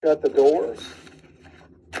Shut the doors.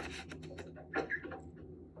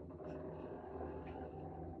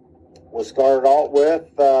 We'll start out with,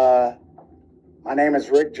 my name is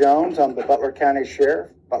Rick Jones. I'm the Butler County Sheriff,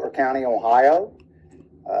 Butler County, Ohio.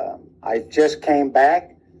 I just came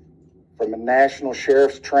back from a national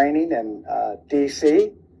sheriff's training in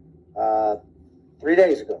D.C. 2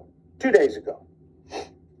 days ago.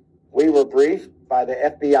 We were briefed by the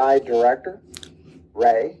FBI director,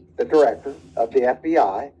 Ray, the director of the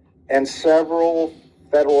FBI, and several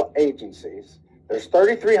federal agencies. There's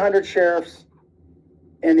 3,300 sheriffs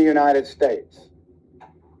in the United States.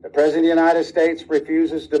 The President of the United States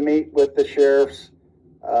refuses to meet with the sheriffs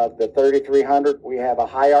of the 3,300. We have a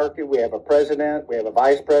hierarchy. We have a president. We have a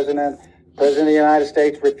vice president. The President of the United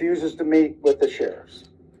States refuses to meet with the sheriffs.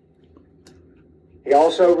 He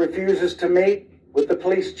also refuses to meet with the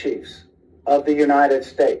police chiefs of the United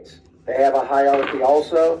States. They have a hierarchy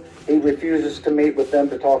also. He refuses to meet with them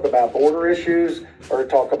to talk about border issues or to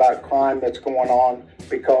talk about crime that's going on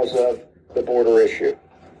because of the border issue.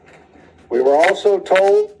 We were also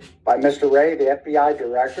told by Mr. Ray, the FBI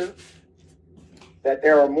director, that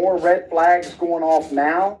there are more red flags going off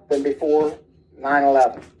now than before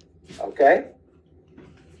 9/11. Okay?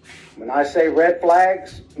 When I say red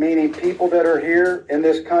flags, meaning people that are here in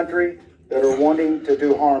this country that are wanting to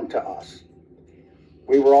do harm to us.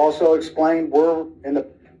 We were also explained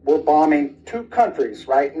we're bombing 2 countries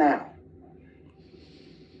right now.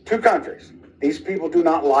 2 countries. These people do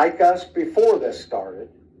not like us before this started.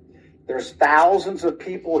 There's thousands of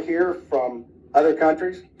people here from other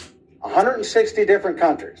countries, 160 different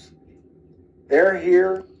countries. They're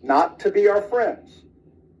here not to be our friends.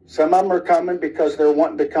 Some of them are coming because they're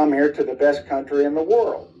wanting to come here to the best country in the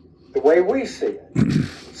world, the way we see it.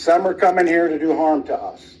 Some are coming here to do harm to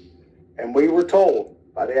us. And we were told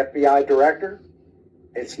by the FBI director,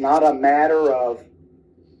 it's not a matter of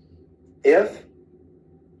if,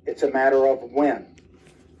 it's a matter of when.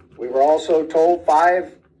 We were also told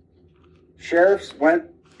 5 sheriffs went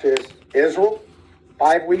to Israel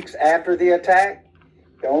 5 weeks after the attack.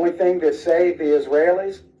 The only thing that saved the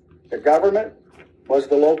Israelis, the government, was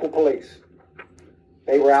the local police.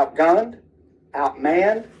 They were outgunned,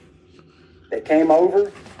 outmanned. They came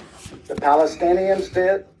over. The Palestinians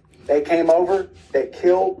did. They came over. They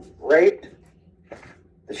killed, raped.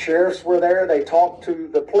 The sheriffs were there. They talked to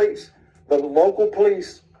the police. The local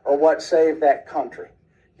police are what saved that country.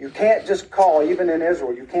 You can't just call, even in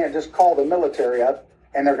Israel, you can't just call the military up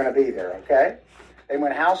and they're going to be there, okay? They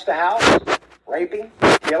went house to house, raping,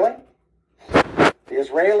 killing. The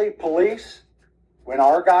Israeli police, when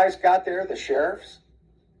our guys got there, the sheriffs,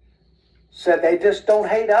 said they just don't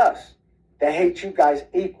hate us. They hate you guys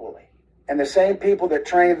equally. And the same people that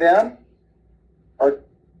train them are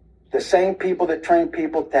the same people that train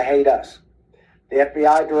people to hate us. The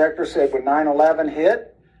FBI director said when 9/11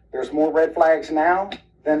 hit, there's more red flags now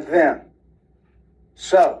than then.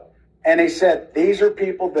 So, and he said, these are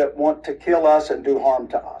people that want to kill us and do harm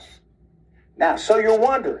to us. Now, so you're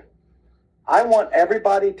wondering, I want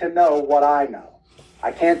everybody to know what I know.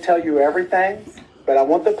 I can't tell you everything, but I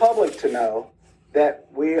want the public to know that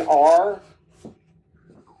we are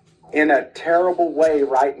in a terrible way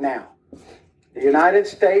right now. The United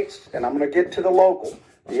States, and I'm going to get to the local,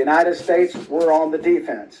 the United States, we're on the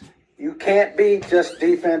defense. You can't be just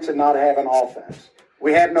defense and not have an offense.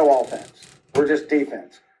 We have no offense. We're just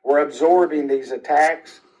defense. We're absorbing these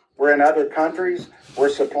attacks. We're in other countries. We're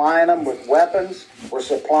supplying them with weapons. We're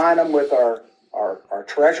supplying them with our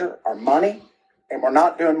treasure, our money, and we're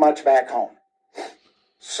not doing much back home.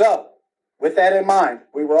 So, with that in mind,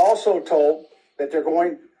 we were also told that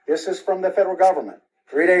this is from the federal government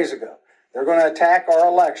 3 days ago, they're going to attack our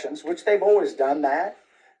elections, which they've always done that,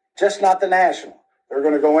 just not the national. They're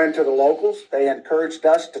going to go into the locals. They encouraged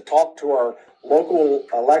us to talk to our local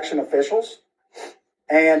election officials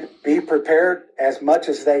and be prepared as much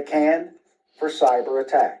as they can for cyber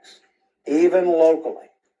attacks. Even locally,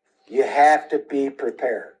 you have to be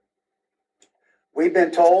prepared. We've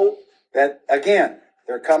been told that, again,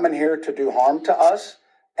 they're coming here to do harm to us.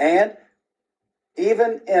 And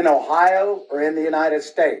even in Ohio or in the United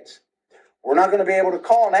States, we're not going to be able to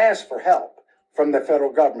call and ask for help from the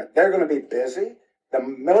federal government. They're going to be busy. The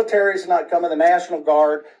military's not coming, the National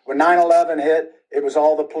Guard. When 9/11 hit, it was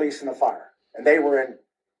all the police and the fire. And they were in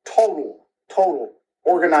total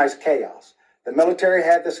organized chaos. The military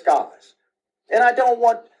had the skies. And I don't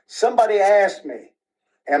want, somebody asked me,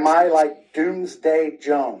 am I like Doomsday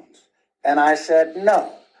Jones? And I said,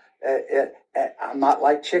 no, I'm not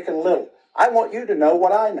like Chicken Little. I want you to know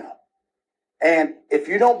what I know. And if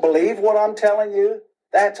you don't believe what I'm telling you,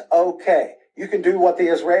 that's okay. You can do what the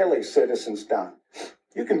Israeli citizens done.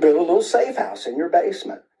 You can build a little safe house in your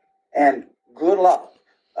basement, and good luck.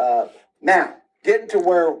 Now, getting to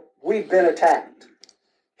where we've been attacked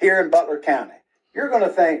here in Butler County, you're going to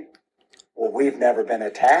think, well, we've never been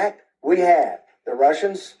attacked. We have. The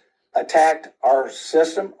Russians attacked our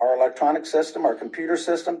system, our electronic system, our computer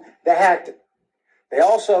system. They hacked it. They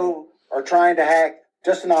also are trying to hack,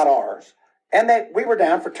 just not ours. And we were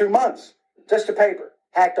down for 2 months, just a paper.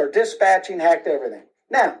 Hacked our dispatching, hacked everything.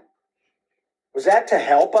 Now, was that to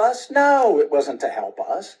help us? No, it wasn't to help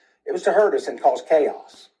us. It was to hurt us and cause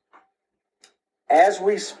chaos. As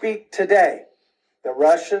we speak today, the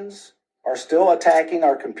Russians are still attacking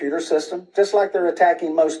our computer system, just like they're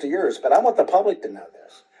attacking most of yours. But I want the public to know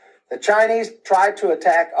this. The Chinese tried to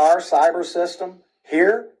attack our cyber system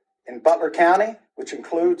here in Butler County, which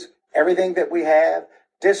includes everything that we have,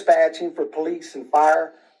 dispatching for police and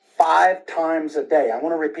fire, 5 times a day. I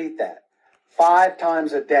want to repeat that. 5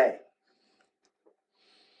 times a day.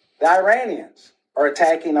 The Iranians are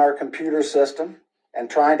attacking our computer system and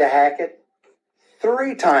trying to hack it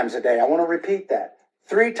 3 times a day. I want to repeat that.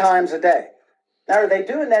 3 times a day. Now, are they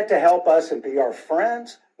doing that to help us and be our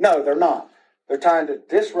friends? No, they're not. They're trying to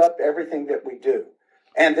disrupt everything that we do.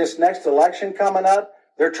 And this next election coming up,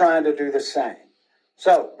 they're trying to do the same.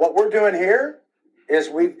 So what we're doing here is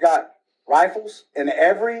we've got rifles in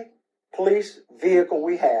every police vehicle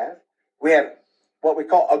we have. We have what we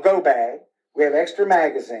call a go bag. We have extra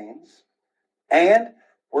magazines. And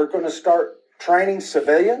we're going to start training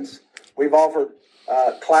civilians. We've offered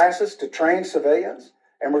classes to train civilians.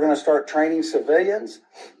 And we're going to start training civilians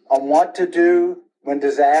on what to do when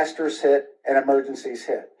disasters hit and emergencies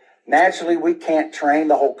hit. Naturally, we can't train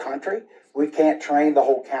the whole country. We can't train the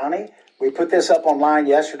whole county. We put this up online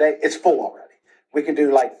yesterday. It's full already. We can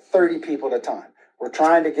do like 30 people at a time. We're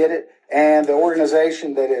trying to get it. And the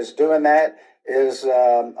organization that is doing that is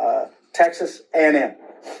Texas A&M.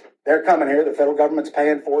 They're coming here. The federal government's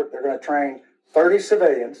paying for it. They're going to train 30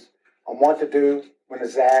 civilians on what to do when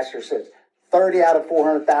disaster hits. 30 out of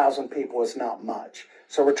 400,000 people is not much.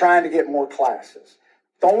 So we're trying to get more classes.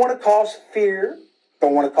 Don't want to cause fear.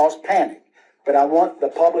 Don't want to cause panic. But I want the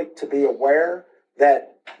public to be aware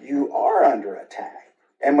that you are under attack.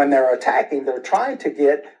 And when they're attacking, they're trying to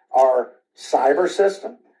get our cyber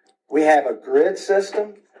system. We have a grid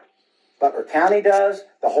system. Butler County does.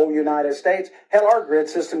 The whole United States. Hell, our grid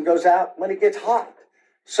system goes out when it gets hot.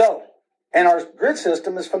 So, and our grid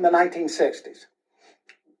system is from the 1960s.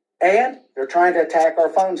 And they're trying to attack our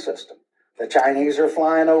phone system. The Chinese are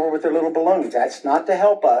flying over with their little balloons. That's not to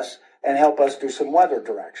help us and help us do some weather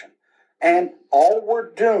direction. And all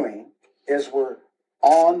we're doing is we're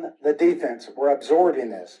on the defense. We're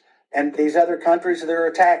absorbing this. And these other countries that are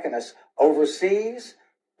attacking us overseas,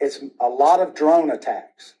 it's a lot of drone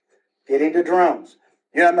attacks. Getting to drones.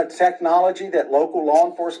 You know the technology that local law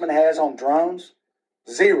enforcement has on drones?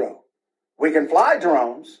 0. We can fly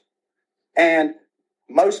drones, and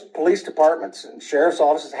most police departments and sheriff's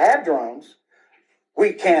offices have drones.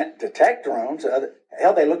 We can't detect drones.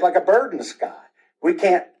 Hell, they look like a bird in the sky. We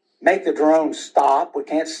can't make the drones stop. We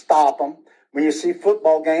can't stop them. When you see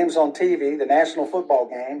football games on TV, the national football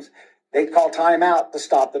games, they call timeout to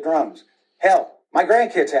stop the drones. Hell, my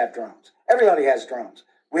grandkids have drones. Everybody has drones.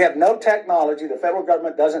 We have no technology. The federal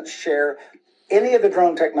government doesn't share any of the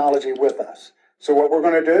drone technology with us. So what we're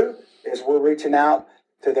going to do is we're reaching out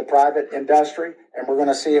to the private industry, and we're going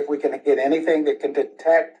to see if we can get anything that can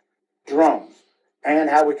detect drones and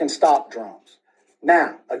how we can stop drones.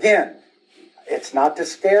 Now, again, it's not to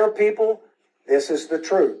scare people. This is the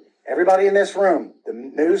truth. Everybody in this room, the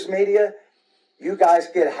news media, you guys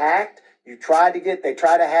get hacked. They try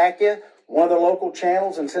to hack you. One of the local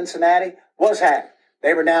channels in Cincinnati was hacked.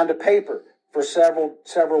 They were down to paper for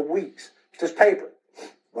several weeks. Just paper.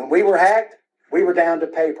 When we were hacked, we were down to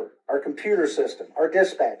paper. Our computer system, our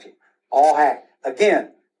dispatching, all hacked.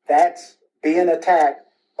 Again, that's being attacked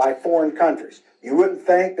by foreign countries. You wouldn't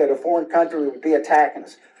think that a foreign country would be attacking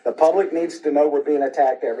us. The public needs to know we're being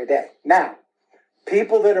attacked every day. Now,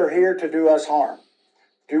 people that are here to do us harm,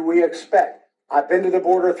 do we expect? I've been to the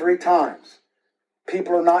border 3 times.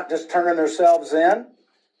 People are not just turning themselves in.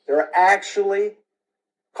 They're actually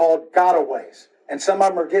called gotaways. And some of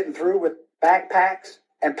them are getting through with backpacks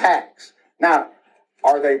and packs. Now,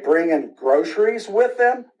 are they bringing groceries with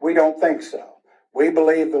them? We don't think so. We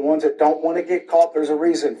believe the ones that don't want to get caught, there's a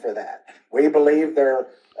reason for that. We believe they're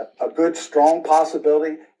a good, strong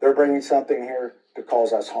possibility they're bringing something here to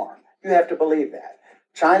cause us harm. You have to believe that.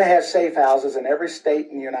 China has safe houses in every state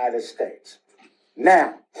in the United States.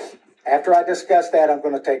 Now, after I discuss that, I'm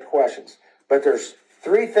going to take questions. But there's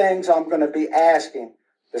 3 things I'm going to be asking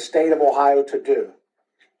the state of Ohio to do.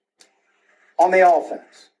 on the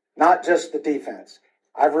offense, not just the defense.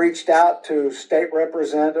 I've reached out to State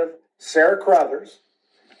Representative Sarah Crothers,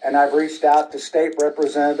 and I've reached out to State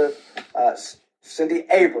Representative Cindy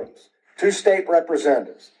Abrams, two state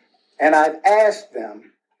representatives. And I've asked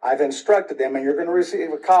them, I've instructed them, and you're going to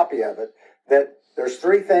receive a copy of it, that there's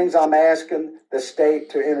three things I'm asking the state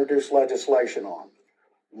to introduce legislation on.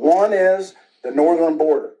 One is the northern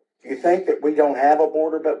border. You think that we don't have a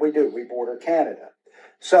border, but we do. We border Canada.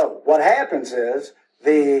 So what happens is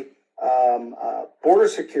the border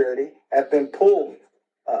security have been pulled,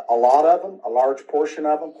 a lot of them, a large portion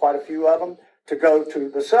of them, quite a few of them, to go to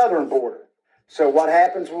the southern border. So what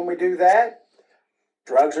happens when we do that?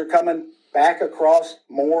 Drugs are coming back across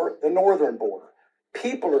more the northern border.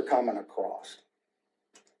 People are coming across.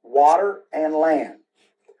 Water and land.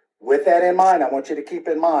 With that in mind, I want you to keep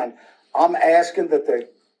in mind, I'm asking that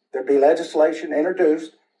there be legislation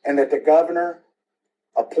introduced and that the governor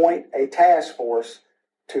appoint a task force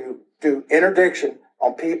to do interdiction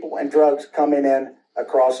on people and drugs coming in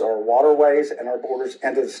across our waterways and our borders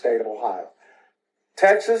into the state of Ohio.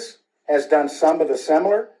 Texas has done some of the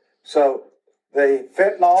similar. So the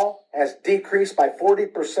fentanyl has decreased by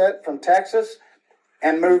 40% from Texas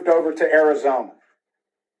and moved over to Arizona.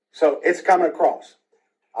 So it's coming across.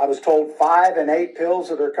 I was told 5 and 8 pills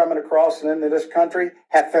that are coming across and into this country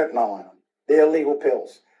have fentanyl in them, the illegal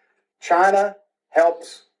pills. China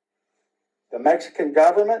helps the Mexican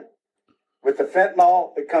government with the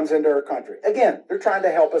fentanyl that comes into our country. Again, they're trying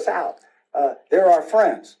to help us out. They're our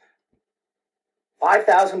friends.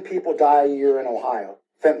 5,000 people die a year in Ohio,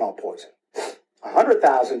 fentanyl poison.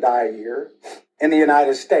 100,000 die a year in the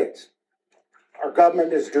United States. Our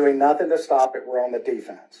government is doing nothing to stop it. We're on the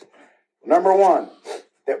defense. Number one,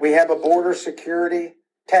 that we have a border security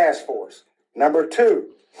task force. Number two,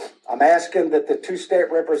 I'm asking that the two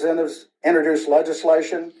state representatives introduce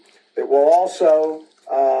legislation that will also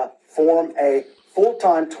form a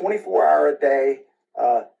full-time, 24-hour-a-day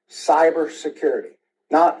cyber security,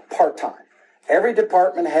 not part-time. Every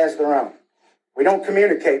department has their own. We don't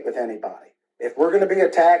communicate with anybody. If we're going to be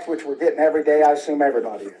attacked, which we're getting every day, I assume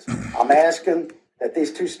everybody is. I'm asking that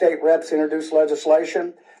these two state reps introduce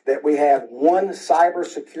legislation that we have one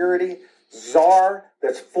cybersecurity czar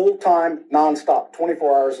that's full-time, nonstop,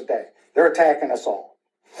 24 hours a day. They're attacking us all.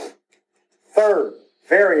 Third,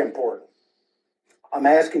 very important, I'm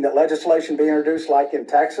asking that legislation be introduced like in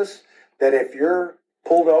Texas, that if you're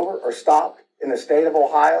pulled over or stopped in the state of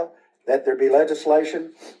Ohio, that there be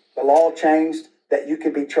legislation, the law changed, that you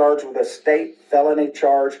can be charged with a state felony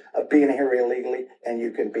charge of being here illegally, and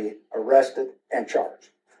you can be arrested and charged.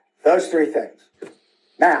 Those three things.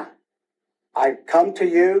 Now, I come to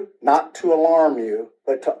you not to alarm you,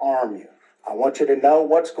 but to arm you. I want you to know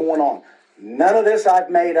what's going on. None of this I've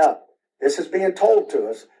made up. This is being told to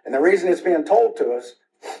us, and the reason it's being told to us,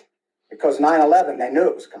 because 9/11, they knew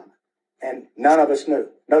it was coming, and none of us knew.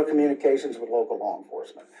 No communications with local law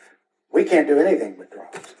enforcement. We can't do anything with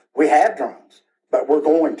drones. We have drones, but we're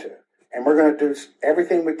going to. And we're going to do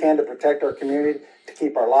everything we can to protect our community, to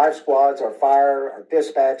keep our live squads, our fire, our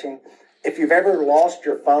dispatching. If you've ever lost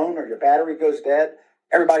your phone or your battery goes dead,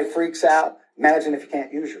 everybody freaks out. Imagine if you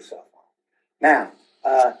can't use your cell phone. Now,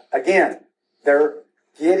 again, they're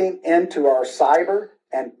getting into our cyber,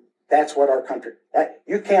 and that's what our country...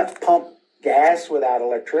 You can't pump gas without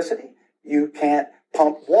electricity. You can't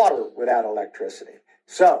pump water without electricity.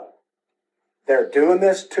 So, they're doing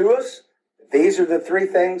this to us. These are the three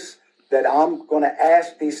things that I'm going to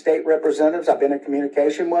ask these state representatives. I've been in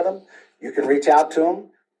communication with them. You can reach out to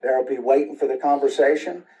them. They'll be waiting for the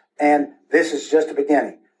conversation. And this is just a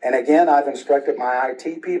beginning. And again, I've instructed my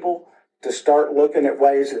IT people to start looking at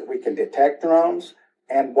ways that we can detect drones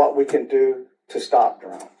and what we can do to stop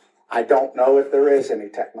drones. I don't know if there is any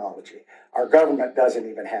technology. Our government doesn't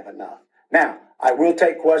even have enough. Now, I will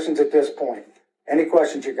take questions at this point. Any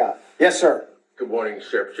questions you got? Yes, sir. Good morning,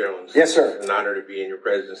 Sheriff Jones. Yes, sir. It's an honor to be in your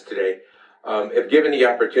presence today. If given the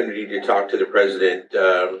opportunity to talk to the president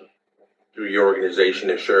through your organization,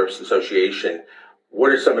 the Sheriff's Association,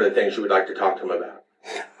 what are some of the things you would like to talk to him about?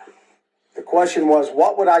 The question was,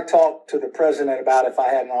 what would I talk to the president about if I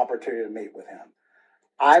had an opportunity to meet with him?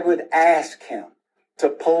 I would ask him to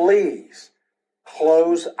please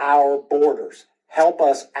close our borders, help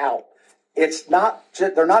us out. It's not,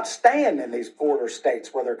 they're not staying in these border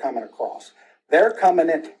states where they're coming across. They're coming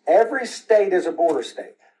in. Every state is a border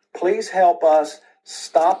state. Please help us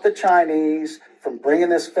stop the Chinese from bringing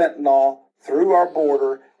this fentanyl through our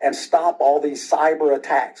border and stop all these cyber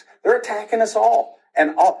attacks. They're attacking us all.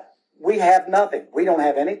 And we have nothing. We don't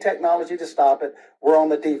have any technology to stop it. We're on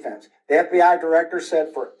the defense. The FBI director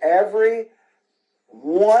said for every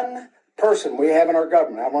one person we have in our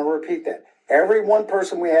government, I want to repeat that, every one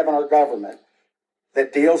person we have in our government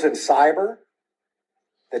that deals in cyber,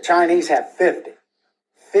 the Chinese have 50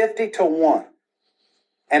 to 1.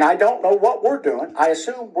 And I don't know what we're doing. I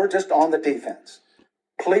assume we're just on the defense.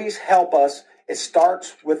 Please help us. It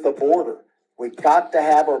starts with the border. We've got to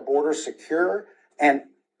have our border secure. And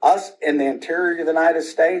us in the interior of the United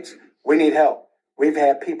States, we need help. We've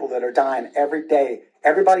had people that are dying every day.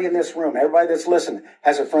 Everybody in this room, everybody that's listening,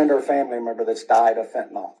 has a friend or a family member that's died of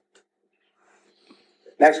fentanyl.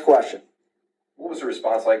 Next question. What was the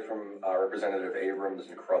response like from Representative Abrams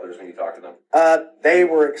and Crothers when you talked to them? They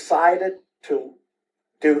were excited to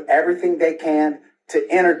do everything they can to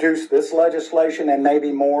introduce this legislation and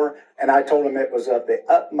maybe more. And I told them it was of the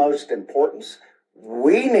utmost importance.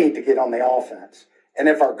 We need to get on the offense. And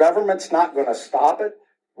if our government's not going to stop it,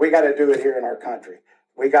 we got to do it here in our country.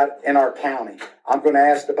 We got in our county. I'm going to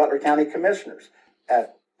ask the Butler County commissioners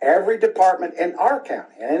at every department in our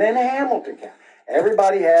county and in Hamilton County.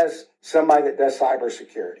 Everybody has somebody that does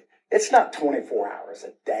cybersecurity. It's not 24 hours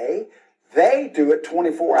a day. They do it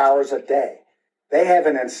 24 hours a day. They have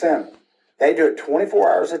an incentive. They do it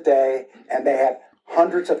 24 hours a day, and they have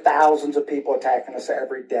hundreds of thousands of people attacking us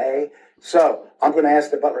every day. So I'm going to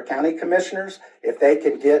ask the Butler County commissioners if they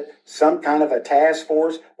can get some kind of a task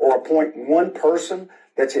force or appoint one person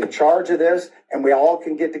that's in charge of this, and we all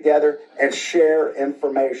can get together and share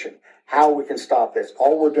information, how we can stop this.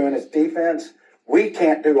 All we're doing is defense. We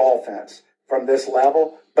can't do offense from this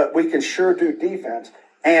level, but we can sure do defense.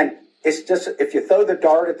 And it's just, if you throw the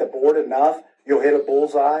dart at the board enough, you'll hit a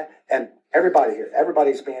bullseye. And everybody here,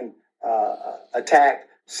 everybody's being attacked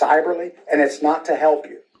cyberly, and it's not to help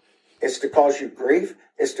you. It's to cause you grief.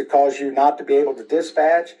 It's to cause you not to be able to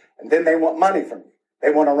dispatch. And then they want money from you.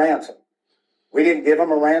 They want a ransom. We didn't give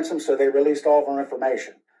them a ransom, so they released all of our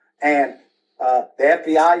information. And the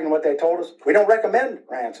FBI, you know what they told us? We don't recommend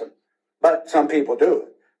ransom, but some people do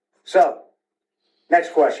it. So,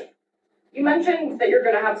 next question. You mentioned that you're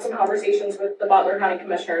going to have some conversations with the Butler County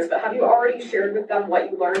commissioners, but have you already shared with them what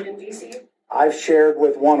you learned in D.C.? I've shared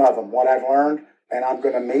with one of them what I've learned, and I'm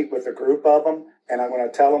going to meet with a group of them, and I'm going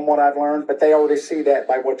to tell them what I've learned, but they already see that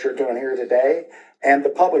by what you're doing here today, and the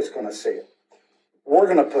public's going to see it. We're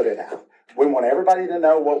going to put it out. We want everybody to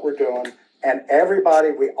know what we're doing, and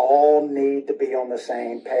everybody, we all need to be on the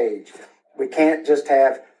same page. We can't just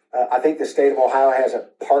have, I think the state of Ohio has a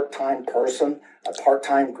part-time person, a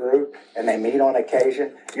part-time group, and they meet on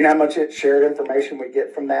occasion. You know how much shared information we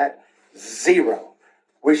get from that? Zero.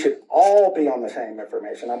 We should all be on the same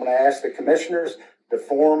information. I'm going to ask the commissioners to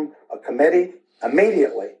form a committee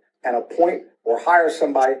immediately and appoint or hire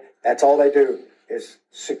somebody. That's all they do is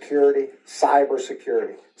security, cyber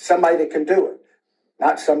security. Somebody that can do it,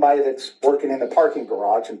 not somebody that's working in the parking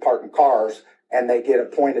garage and parking cars and they get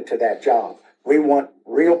appointed to that job. We want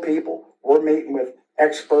real people. We're meeting with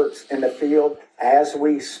experts in the field as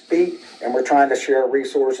we speak, and we're trying to share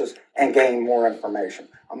resources and gain more information.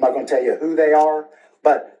 I'm not going to tell you who they are,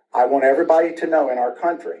 but I want everybody to know in our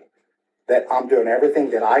country that I'm doing everything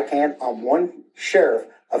that I can. I'm one sheriff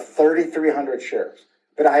of 3,300 sheriffs,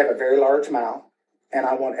 but I have a very large mouth, and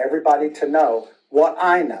I want everybody to know what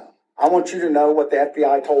I know. I want you to know what the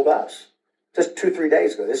FBI told us just 2-3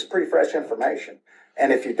 days ago. This is pretty fresh information.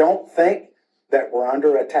 And if you don't think that we're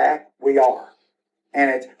under attack, we are.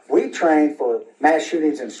 And we train for mass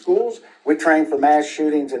shootings in schools. We train for mass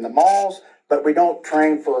shootings in the malls, but we don't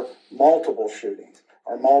train for multiple shootings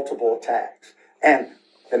or multiple attacks. And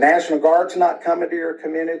the National Guard's not coming to your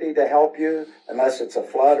community to help you unless it's a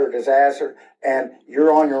flood or disaster. And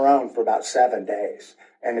you're on your own for about 7 days.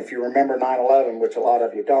 And if you remember 9/11, which a lot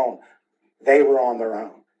of you don't, they were on their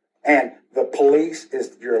own. And the police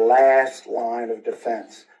is your last line of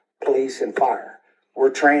defense, police and fire.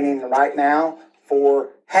 We're training right now for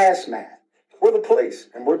hazmat. We're the police,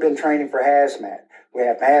 and we've been training for hazmat. We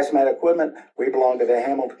have hazmat equipment. We belong to the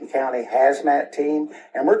Hamilton County hazmat team,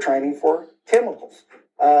 and we're training for chemicals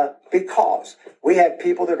because we have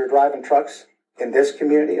people that are driving trucks in this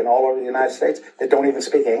community and all over the United States that don't even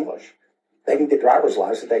speak English. They can get driver's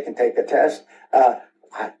license. They can take the test.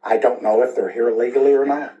 I don't know if they're here legally or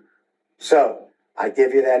not. So I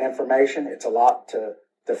give you that information. It's a lot to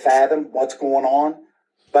fathom what's going on,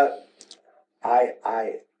 but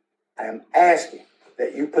I am asking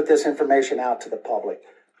that you put this information out to the public.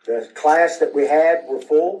 The class that we had were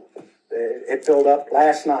full. It filled up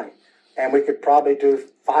last night, and we could probably do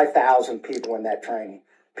 5,000 people in that training.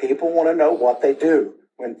 People want to know what they do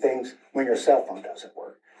when your cell phone doesn't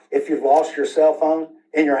work. If you've lost your cell phone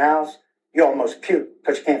in your house, you almost puke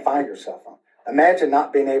because you can't find your cell phone. Imagine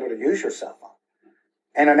not being able to use your cell phone.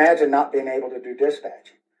 And imagine not being able to do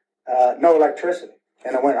dispatching. no electricity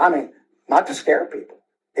in the winter. I mean, not to scare people.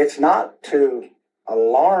 It's not to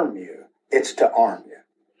alarm you. It's to arm you.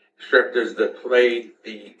 Sheriff, does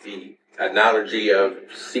the analogy of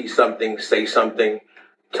see something, say something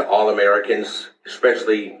to all Americans,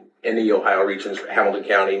 especially in the Ohio regions, Hamilton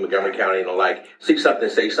County, Montgomery County, and the like, see something,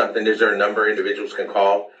 say something? Is there a number individuals can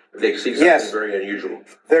call if they see something very unusual?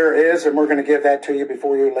 There is, and we're going to give that to you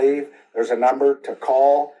before you leave. There's a number to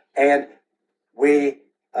call, and we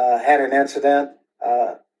had an incident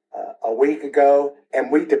a week ago,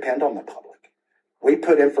 and we depend on the public. We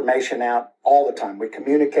put information out all the time. We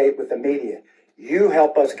communicate with the media. You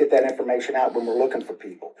help us get that information out when we're looking for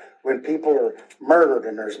people. When people are murdered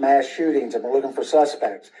and there's mass shootings and we're looking for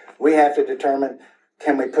suspects, we have to determine,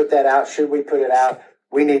 can we put that out? Should we put it out?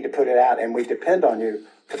 We need to put it out, and we depend on you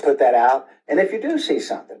to put that out. And if you do see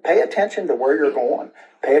something, pay attention to where you're going.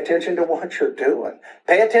 Pay attention to what you're doing.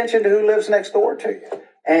 Pay attention to who lives next door to you.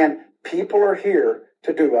 And people are here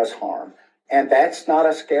to do us harm. And that's not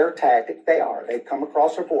a scare tactic. They are. They've come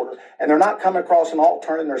across our border, and they're not coming across and all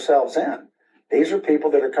turning themselves in. These are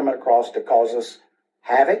people that are coming across to cause us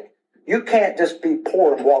havoc. You can't just be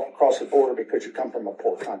poor and walk across the border because you come from a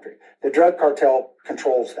poor country. The drug cartel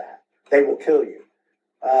controls that. They will kill you.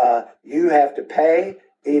 You have to pay,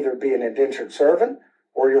 either be an indentured servant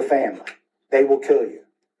or your family. They will kill you.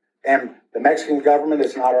 And the Mexican government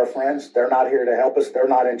is not our friends. They're not here to help us. They're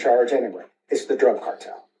not in charge anyway. It's the drug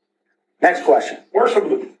cartel. Next question. What are some of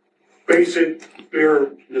the basic,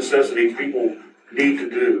 bare necessities people need to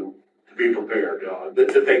do to be prepared?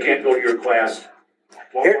 That they can't go to your class?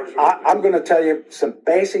 Here, I'm going to tell you some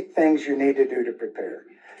basic things you need to do to prepare.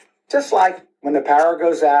 Just like when the power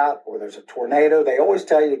goes out or there's a tornado, they always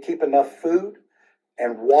tell you to keep enough food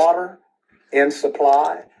and water in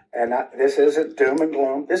supply. And this isn't doom and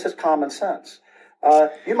gloom. This is common sense.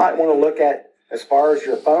 You might want to look at, as far as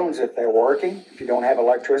your phones, if they're working. If you don't have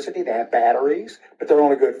electricity, they have batteries, but they're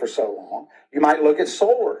only good for so long. You might look at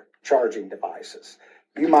solar charging devices.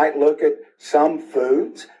 You might look at some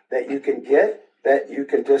foods that you can get that you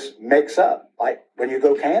can just mix up, like when you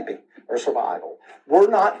go camping or survival. We're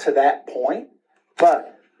not to that point,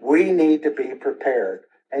 but we need to be prepared,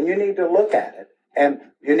 and you need to look at it. And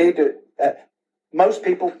you need to, most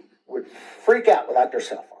people would freak out without their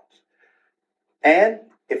cell phones. And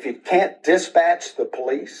if you can't dispatch the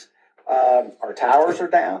police, our towers are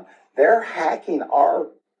down, they're hacking our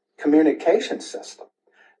communication system.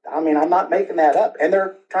 I mean, I'm not making that up. And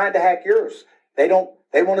they're trying to hack yours. They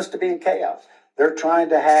want us to be in chaos. They're trying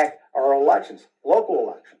to hack our elections, local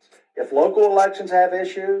elections. If local elections have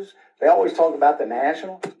issues, they always talk about the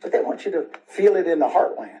national, but they want you to feel it in the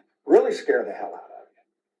heartland. Really scare the hell out of you.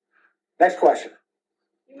 Next question.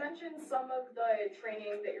 You mentioned some of the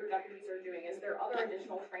training that your deputies are doing. Is there other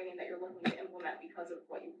additional training that you're looking to implement because of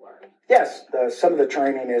what you've learned? Yes, some of the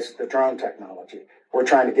training is the drone technology. We're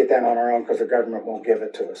trying to get that on our own because the government won't give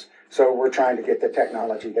it to us. So we're trying to get the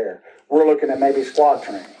technology there. We're looking at maybe squad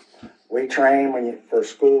training. We train for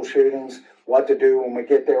school shootings, what to do when we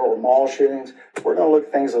get there, or mall shootings. We're going to look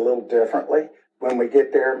at things a little differently when we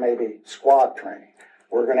get there, maybe squad training.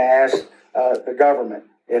 We're going to ask the government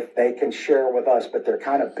if they can share with us, but they're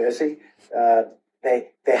kind of busy. They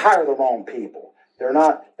hire the wrong people.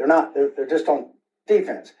 They're just on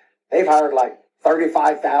defense. They've hired like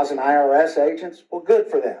 35,000 IRS agents. Well, good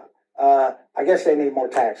for them. I guess they need more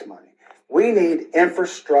tax money. We need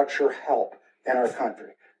infrastructure help in our country.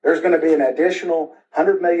 There's going to be an additional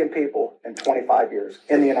 100 million people in 25 years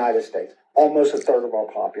in the United States, almost a third of our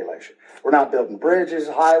population. We're not building bridges,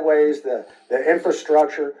 highways, the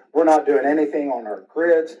infrastructure. We're not doing anything on our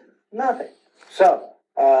grids, nothing. So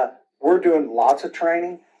we're doing lots of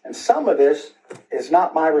training, and some of this is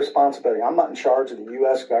not my responsibility. I'm not in charge of the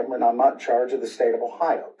U.S. government. I'm not in charge of the state of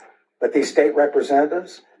Ohio. But these state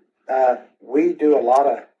representatives, we do a lot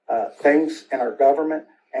of things in our government,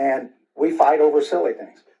 and we fight over silly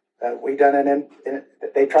things.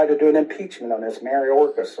 They tried to do an impeachment on this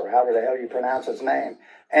Mayorkas, or however the hell you pronounce his name.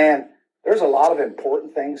 And there's a lot of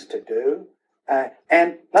important things to do.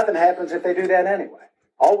 And nothing happens if they do that anyway.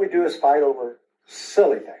 All we do is fight over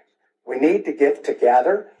silly things. We need to get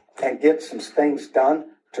together and get some things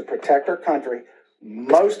done to protect our country,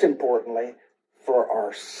 most importantly, for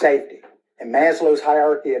our safety. In Maslow's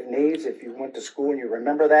hierarchy of needs, if you went to school and you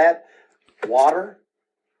remember that, water,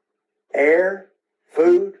 air,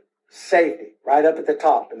 food, safety, right up at the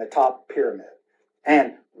top, in the top pyramid.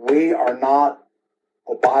 And we are not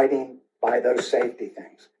abiding by those safety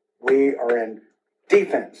things. We are in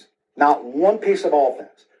defense, not one piece of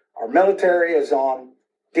offense. Our military is on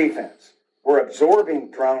defense. We're absorbing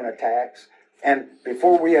drone attacks And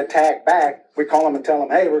before we attack back, we call them and tell them,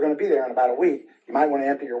 hey, we're going to be there in about a week. You might want to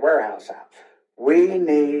empty your warehouse out. We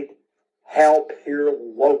need help here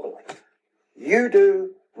locally. You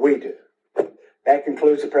do, we do. That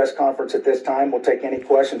concludes the press conference at this time. We'll take any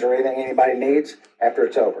questions or anything anybody needs after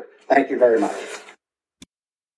it's over. Thank you very much.